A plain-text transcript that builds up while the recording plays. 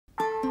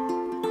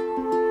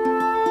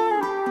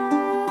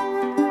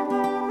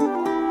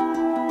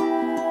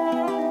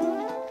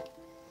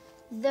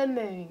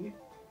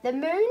The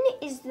moon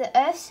is the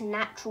Earth's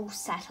natural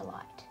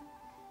satellite.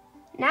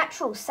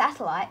 Natural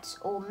satellites,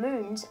 or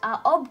moons,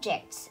 are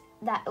objects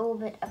that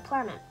orbit a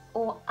planet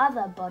or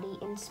other body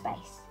in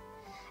space.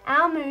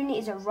 Our moon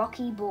is a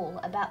rocky ball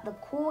about the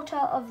quarter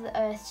of the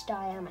Earth's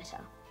diameter.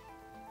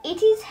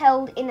 It is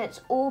held in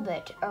its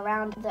orbit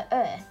around the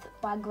Earth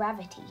by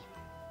gravity.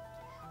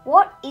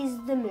 What is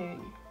the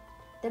moon?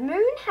 The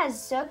moon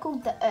has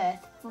circled the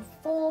Earth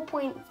for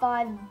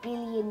 4.5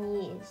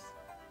 billion years.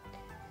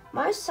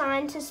 Most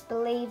scientists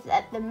believe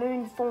that the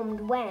moon formed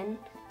when,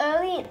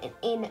 early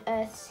in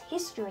Earth's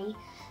history,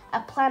 a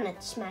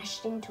planet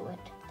smashed into it.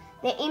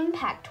 The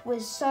impact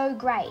was so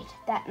great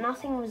that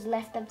nothing was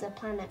left of the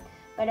planet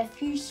but a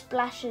few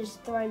splashes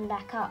thrown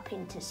back up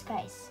into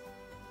space.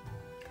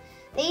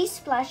 These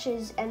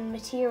splashes and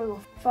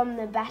material from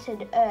the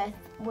battered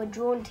Earth were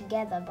drawn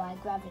together by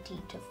gravity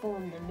to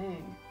form the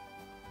moon.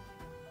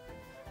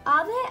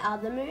 Are there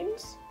other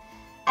moons?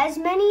 As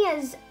many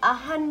as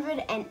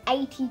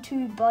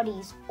 182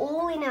 bodies,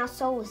 all in our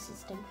solar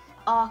system,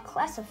 are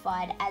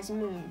classified as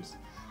moons.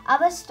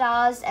 Other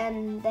stars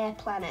and their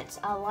planets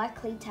are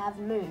likely to have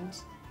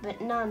moons, but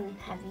none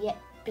have yet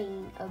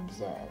been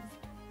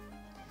observed.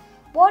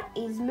 What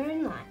is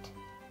moonlight?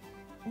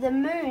 The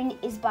moon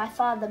is by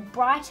far the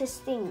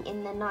brightest thing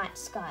in the night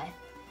sky,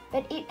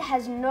 but it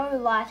has no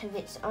light of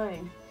its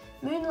own.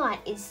 Moonlight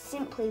is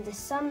simply the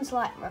sun's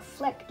light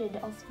reflected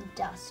off the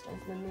dust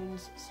of the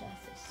moon's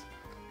surface.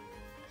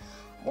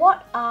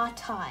 What are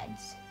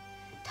tides?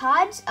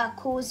 Tides are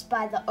caused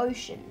by the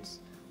oceans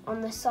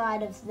on the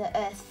side of the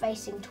Earth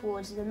facing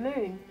towards the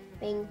moon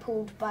being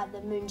pulled by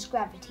the moon's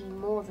gravity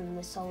more than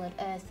the solid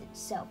Earth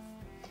itself.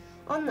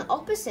 On the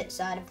opposite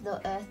side of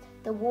the Earth,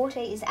 the water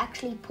is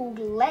actually pulled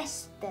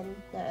less than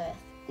the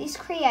Earth. This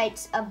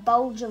creates a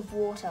bulge of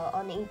water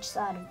on each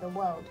side of the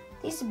world.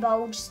 This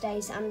bulge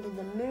stays under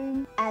the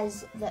moon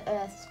as the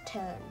Earth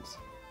turns.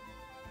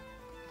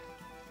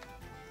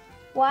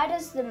 Why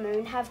does the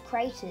moon have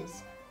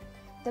craters?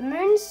 The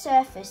moon's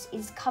surface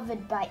is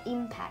covered by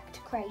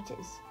impact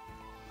craters.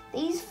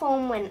 These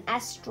form when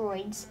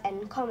asteroids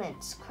and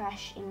comets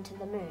crash into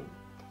the moon.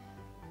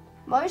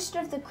 Most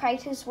of the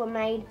craters were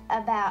made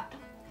about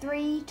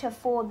 3 to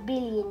 4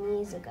 billion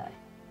years ago.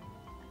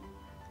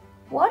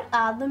 What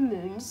are the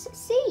moon's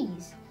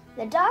seas?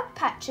 The dark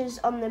patches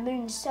on the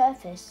moon's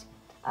surface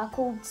are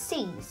called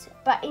seas,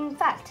 but in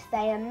fact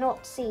they are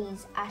not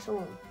seas at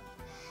all.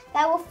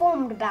 They were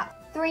formed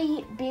about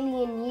 3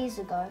 billion years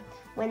ago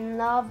when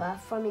lava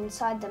from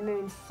inside the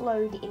moon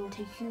flowed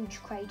into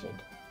huge craters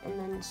and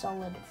then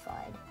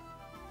solidified.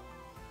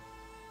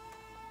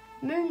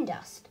 Moon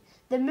dust.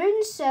 The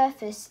moon's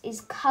surface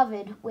is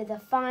covered with a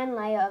fine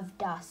layer of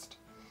dust.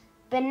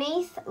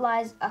 Beneath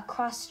lies a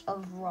crust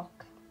of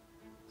rock.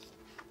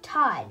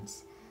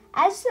 Tides.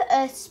 As the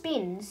Earth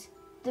spins,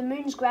 the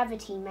moon's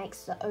gravity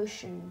makes the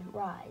ocean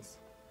rise.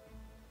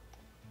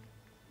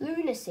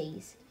 Lunar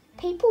seas.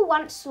 People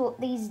once thought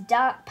these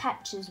dark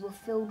patches were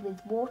filled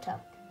with water.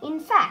 In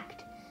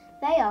fact,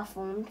 they are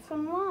formed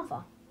from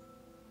lava.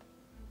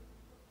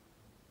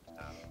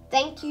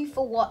 Thank you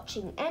for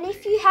watching, and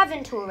if you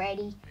haven't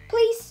already,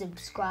 please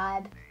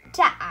subscribe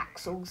to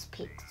Axel's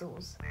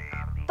Pixels.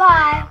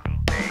 Bye!